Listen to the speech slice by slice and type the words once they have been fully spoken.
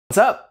What's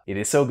up? It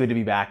is so good to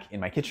be back in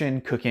my kitchen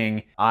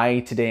cooking.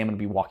 Today I'm going to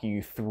be walking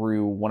you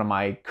through one of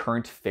my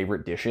current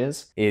favorite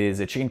dishes. It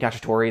is a chicken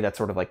cacciatore that's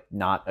sort of like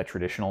not a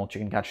traditional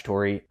chicken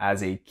cacciatore.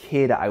 As a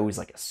kid, I was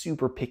like a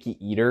super picky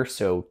eater,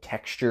 so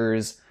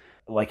textures,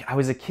 like I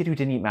was a kid who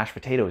didn't eat mashed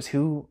potatoes.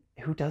 Who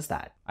does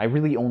that? I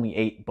really only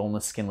ate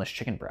boneless, skinless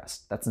chicken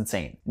breast. That's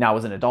insane. Now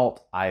as an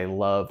adult, I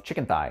love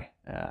chicken thigh.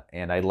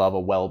 And I love a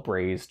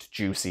well-braised,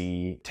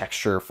 juicy,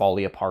 texture,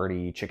 falling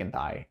apart-y chicken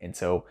thigh. And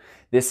so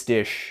this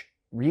dish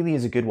really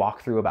is a good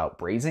walkthrough about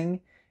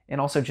braising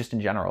and also just in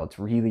general. It's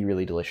really,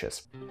 really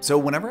delicious. So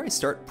whenever I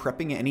start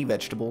prepping any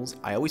vegetables,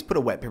 I always put a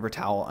wet paper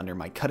towel under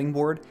my cutting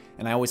board,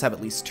 and I always have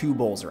at least two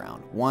bowls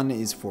around. One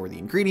is for the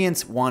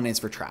ingredients, one is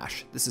for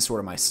trash. This is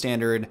sort of my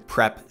standard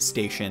prep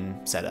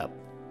station setup.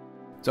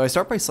 So I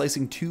start by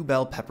slicing 2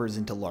 bell peppers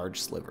into large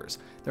slivers.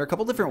 There are a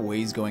couple different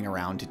ways going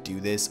around to do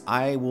this.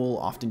 I will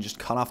often just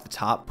cut off the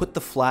top, put the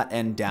flat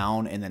end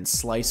down, and then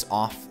slice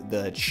off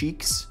the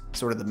cheeks,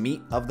 sort of the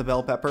meat of the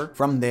bell pepper.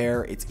 From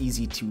there, it's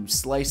easy to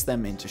slice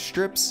them into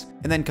strips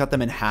and then cut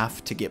them in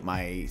half to get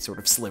my sort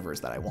of slivers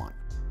that I want.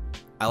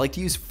 I like to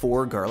use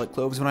 4 garlic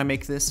cloves when I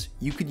make this.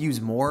 You could use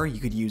more,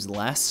 you could use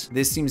less.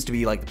 This seems to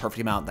be like the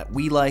perfect amount that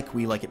we like.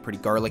 We like it pretty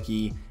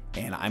garlicky,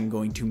 and I'm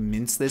going to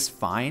mince this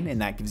fine, and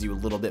that gives you a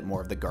little bit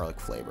more of the garlic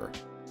flavor.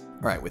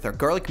 All right, with our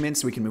garlic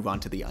minced, we can move on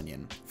to the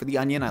onion. For the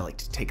onion, I like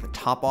to take the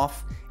top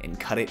off and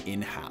cut it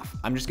in half.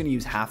 I'm just gonna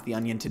use half the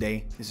onion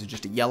today. This is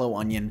just a yellow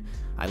onion.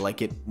 I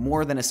like it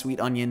more than a sweet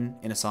onion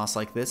in a sauce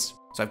like this.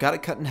 So I've got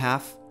it cut in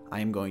half. I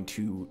am going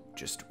to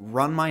just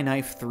run my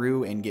knife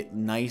through and get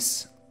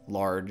nice,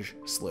 large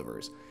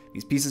slivers.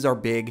 These pieces are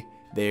big.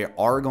 They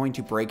are going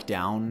to break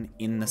down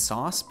in the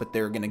sauce, but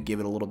they're gonna give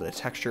it a little bit of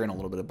texture and a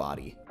little bit of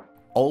body.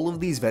 All of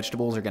these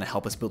vegetables are going to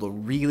help us build a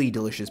really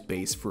delicious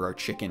base for our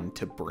chicken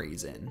to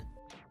braise in.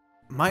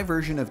 My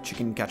version of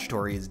chicken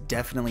cacciatore is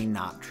definitely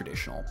not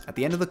traditional. At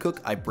the end of the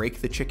cook, I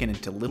break the chicken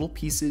into little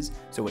pieces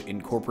so it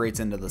incorporates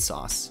into the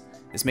sauce.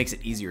 This makes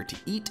it easier to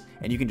eat,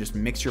 and you can just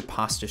mix your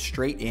pasta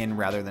straight in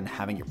rather than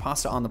having your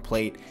pasta on the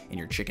plate and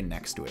your chicken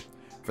next to it.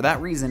 For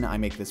that reason, I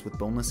make this with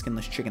boneless,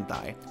 skinless chicken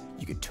thigh.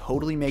 You could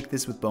totally make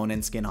this with bone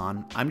and skin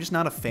on. I'm just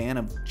not a fan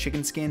of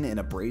chicken skin in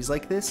a braise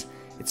like this.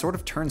 It sort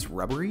of turns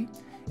rubbery.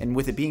 And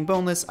with it being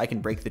boneless, I can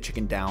break the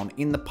chicken down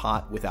in the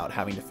pot without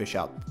having to fish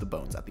out the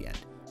bones at the end.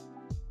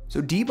 So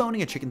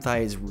deboning a chicken thigh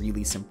is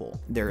really simple.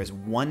 There is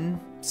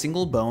one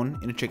single bone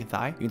in a chicken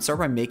thigh. You can start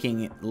by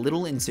making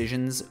little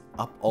incisions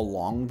up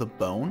along the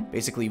bone,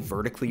 basically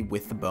vertically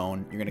with the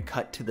bone. You're gonna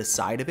cut to the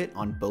side of it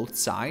on both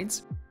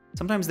sides.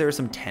 Sometimes there are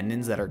some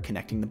tendons that are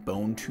connecting the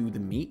bone to the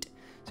meat,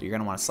 so you're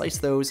gonna wanna slice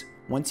those.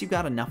 Once you've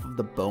got enough of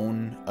the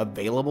bone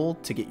available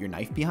to get your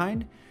knife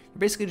behind, you're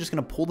basically just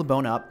gonna pull the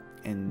bone up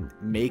and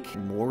make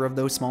more of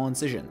those small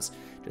incisions,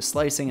 just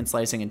slicing and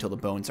slicing until the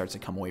bone starts to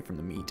come away from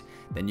the meat.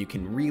 Then you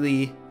can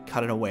really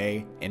cut it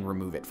away and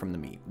remove it from the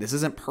meat. This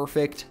isn't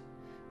perfect.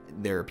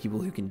 There are people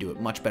who can do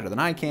it much better than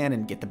I can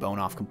and get the bone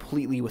off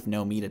completely with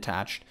no meat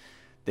attached.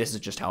 This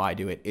is just how I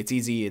do it. It's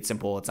easy, it's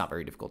simple, it's not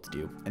very difficult to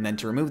do. And then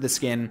to remove the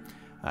skin,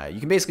 you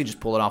can basically just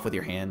pull it off with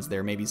your hands.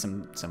 There may be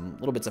some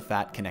little bits of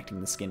fat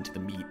connecting the skin to the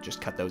meat. Just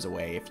cut those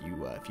away if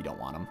you don't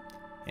want them.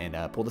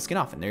 And pull the skin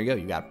off, and there you go.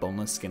 You got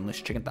boneless, skinless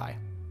chicken thigh.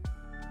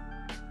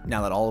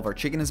 Now that all of our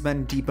chicken has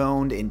been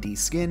deboned and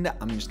deskinned,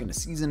 I'm just gonna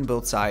season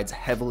both sides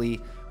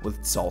heavily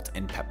with salt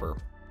and pepper.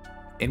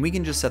 And we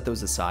can just set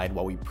those aside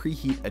while we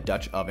preheat a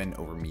Dutch oven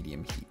over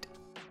medium heat.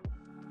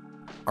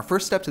 Our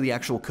first step to the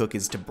actual cook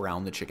is to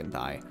brown the chicken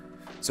thigh.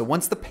 So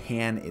once the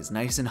pan is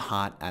nice and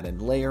hot, add a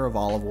layer of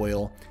olive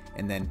oil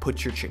and then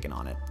put your chicken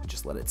on it.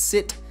 Just let it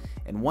sit,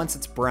 and once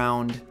it's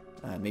browned,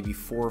 maybe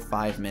 4 or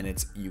 5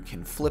 minutes, you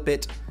can flip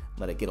it,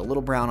 let it get a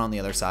little brown on the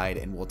other side,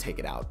 and we'll take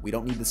it out. We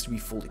don't need this to be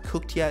fully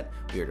cooked yet.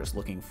 We are just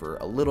looking for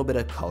a little bit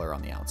of color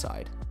on the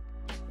outside.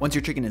 Once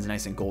your chicken is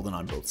nice and golden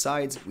on both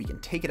sides, we can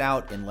take it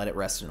out and let it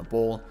rest in a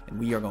bowl, and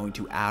we are going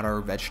to add our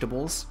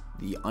vegetables,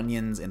 the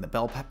onions and the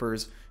bell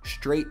peppers,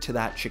 straight to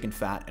that chicken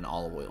fat and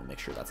olive oil. Make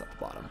sure that's at the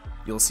bottom.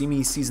 You'll see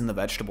me season the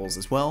vegetables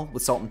as well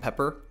with salt and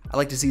pepper. I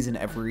like to season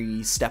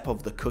every step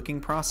of the cooking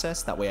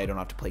process. That way I don't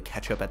have to play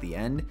catch up at the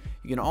end.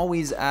 You can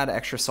always add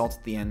extra salt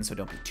at the end, so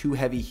don't be too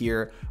heavy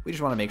here. We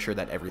just want to make sure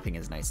that everything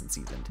is nice and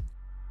seasoned.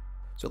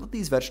 So let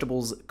these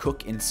vegetables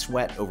cook and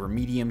sweat over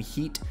medium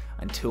heat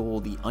until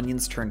the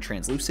onions turn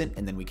translucent,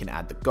 and then we can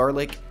add the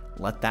garlic,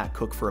 let that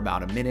cook for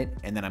about a minute,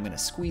 and then I'm gonna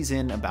squeeze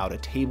in about a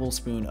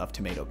tablespoon of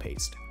tomato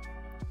paste.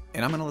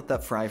 And I'm gonna let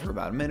that fry for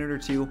about a minute or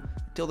two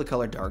until the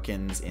color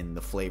darkens and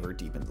the flavor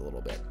deepens a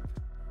little bit.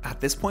 At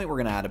this point, we're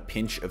gonna add a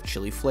pinch of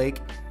chili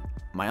flake.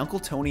 My Uncle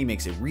Tony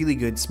makes a really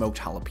good smoked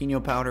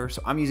jalapeno powder,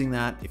 so I'm using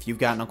that. If you've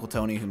got an Uncle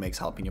Tony who makes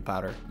jalapeno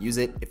powder, use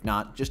it. If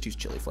not, just use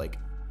chili flake.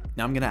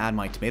 Now I'm gonna add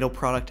my tomato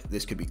product.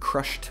 This could be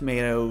crushed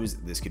tomatoes,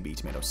 this could be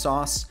tomato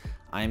sauce.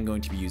 I am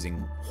going to be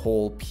using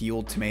whole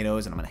peeled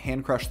tomatoes, and I'm gonna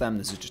hand crush them.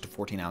 This is just a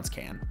 14-ounce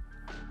can.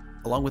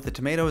 Along with the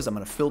tomatoes, I'm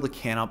gonna fill the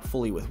can up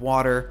fully with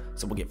water,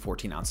 so we'll get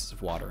 14 ounces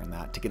of water in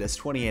that to get us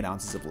 28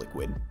 ounces of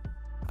liquid.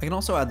 I can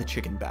also add the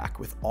chicken back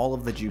with all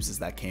of the juices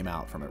that came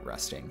out from it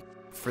resting.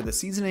 For the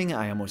seasoning,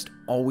 I almost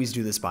always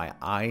do this by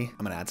eye.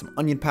 I'm gonna add some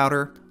onion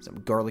powder,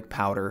 some garlic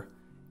powder.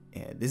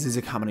 And this is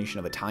a combination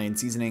of Italian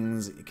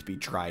seasonings. It could be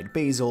dried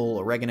basil,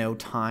 oregano,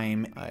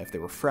 thyme. If they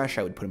were fresh,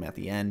 I would put them at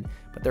the end,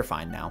 but they're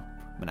fine now.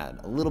 I'm gonna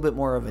add a little bit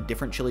more of a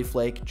different chili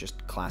flake,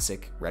 just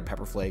classic red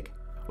pepper flake.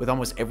 With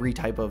almost every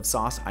type of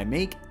sauce I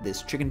make,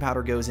 this chicken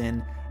powder goes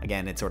in.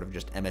 Again, it's sort of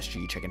just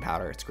MSG chicken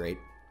powder, it's great.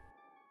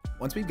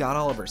 Once we've got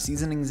all of our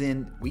seasonings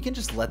in, we can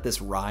just let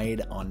this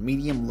ride on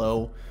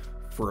medium-low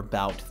for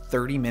about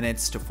 30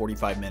 minutes to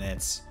 45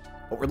 minutes.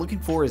 What we're looking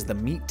for is the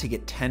meat to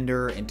get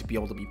tender and to be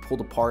able to be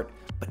pulled apart,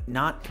 but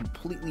not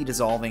completely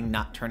dissolving,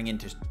 not turning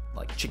into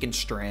like chicken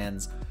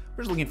strands.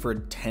 We're just looking for a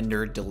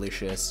tender,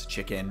 delicious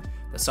chicken.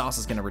 The sauce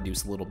is gonna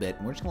reduce a little bit,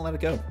 and we're just gonna let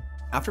it go.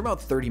 After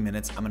about 30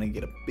 minutes, I'm gonna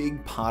get a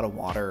big pot of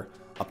water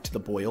up to the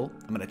boil.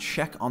 I'm gonna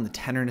check on the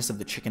tenderness of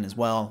the chicken as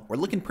well. We're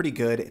looking pretty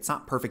good. It's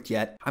not perfect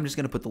yet. I'm just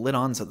gonna put the lid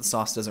on so the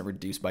sauce doesn't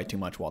reduce by too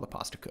much while the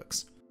pasta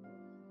cooks.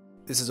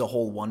 This is a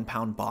whole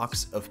 1-pound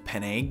box of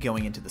penne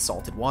going into the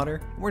salted water.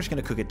 And we're just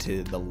gonna cook it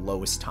to the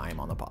lowest time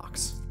on the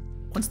box.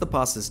 Once the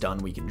pasta's done,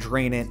 we can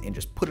drain it and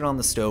just put it on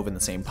the stove in the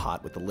same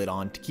pot with the lid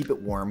on to keep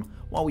it warm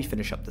while we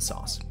finish up the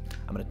sauce.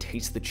 I'm gonna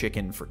taste the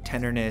chicken for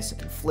tenderness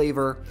and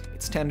flavor.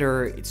 It's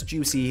tender, it's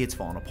juicy, it's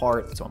falling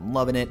apart, so I'm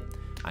loving it.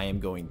 I am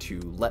going to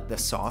let the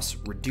sauce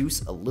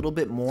reduce a little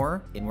bit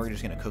more, and we're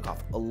just gonna cook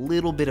off a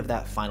little bit of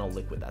that final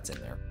liquid that's in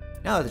there.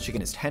 Now that the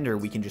chicken is tender,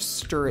 we can just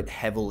stir it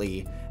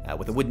heavily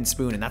with a wooden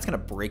spoon, and that's gonna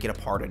break it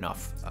apart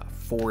enough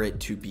for it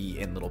to be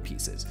in little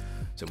pieces.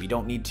 So we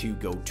don't need to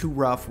go too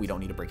rough, we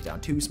don't need to break it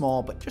down too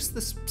small, but just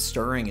this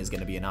stirring is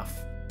gonna be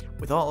enough.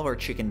 With all of our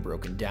chicken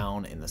broken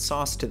down and the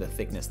sauce to the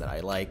thickness that I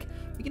like,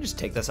 we can just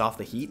take this off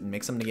the heat and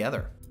mix them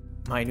together.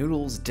 My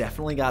noodles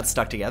definitely got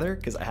stuck together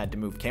because I had to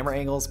move camera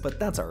angles, but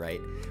that's all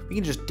right. We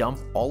can just dump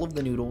all of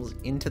the noodles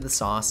into the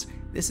sauce.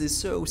 This is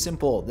so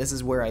simple. This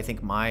is where I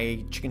think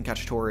my chicken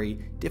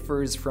cacciatore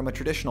differs from a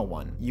traditional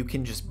one. You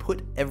can just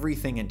put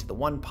everything into the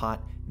one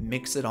pot,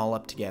 mix it all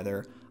up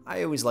together.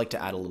 I always like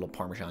to add a little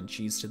Parmesan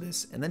cheese to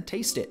this and then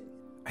taste it.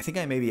 I think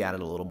I maybe added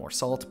a little more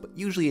salt, but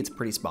usually it's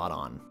pretty spot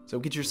on. So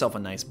get yourself a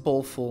nice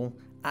bowl full,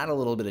 add a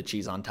little bit of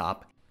cheese on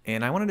top,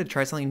 and I wanted to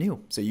try something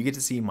new. So you get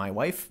to see my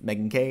wife,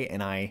 Megan Kay,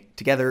 and I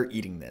together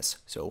eating this.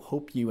 So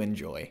hope you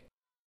enjoy.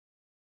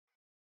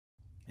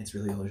 It's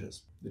really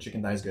delicious. The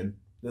chicken thigh is good.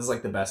 This is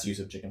like the best use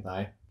of chicken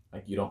thigh.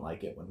 Like you don't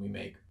like it when we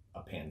make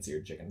a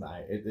pan-seared chicken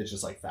thigh. It's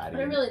just like fatty. I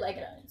don't really like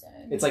it on its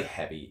own. It's like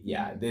heavy.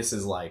 Yeah, this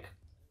is like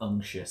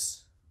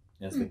unctuous,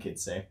 as the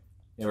kids say.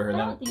 You ever heard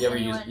that?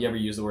 You ever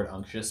use the word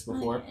unctuous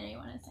before? I don't think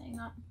anyone is saying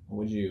that. What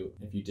would you,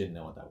 if you didn't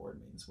know what that word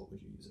means, what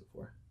would you use it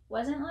for?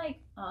 Wasn't like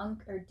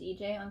Unk or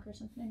DJ Unk or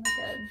something like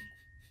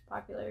a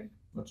popular?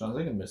 What sounds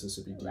like a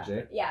Mississippi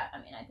DJ? Yeah, I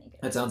mean, I think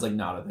it sounds like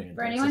not a thing in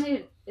for Texas. anyone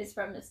who is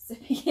from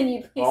Mississippi, can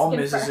you please all confirm?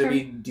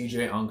 Mississippi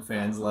DJ Unk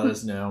fans, let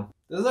us know.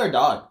 This is our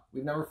dog.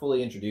 We've never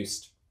fully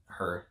introduced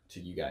her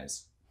to you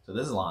guys. So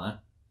this is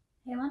Lana.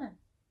 Hey Lana,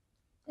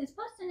 is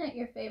pasta night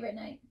your favorite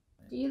night?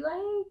 Do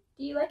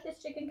you like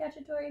this chicken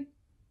cacciatore?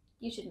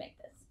 You should make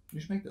this. You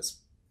should make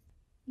this.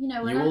 You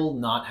know, you will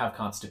not have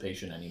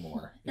constipation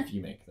anymore if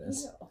you make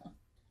this.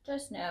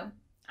 Just know,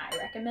 I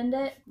recommend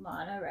it.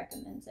 Lana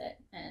recommends it,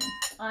 and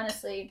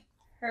honestly,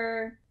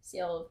 her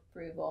seal of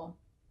approval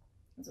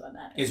is what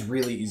matters. It's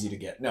really easy to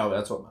get. No,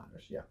 that's what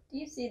matters. Yeah. Do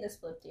you see this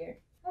flipped here?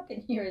 How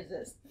can you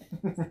resist?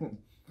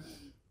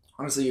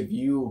 Honestly, if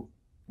you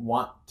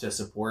want to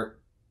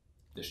support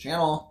this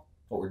channel,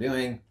 what we're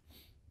doing,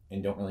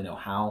 and don't really know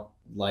how,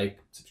 like,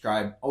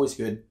 subscribe, always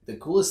good. The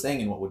coolest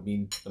thing and what would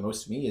mean the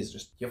most to me is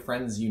just your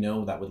friends you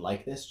know that would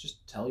like this,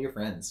 just tell your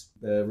friends.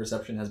 The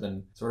reception has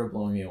been sort of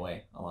blowing me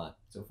away a lot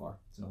so far.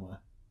 So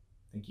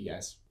thank you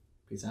guys.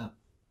 Peace out.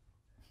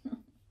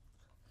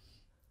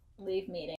 Leave meeting.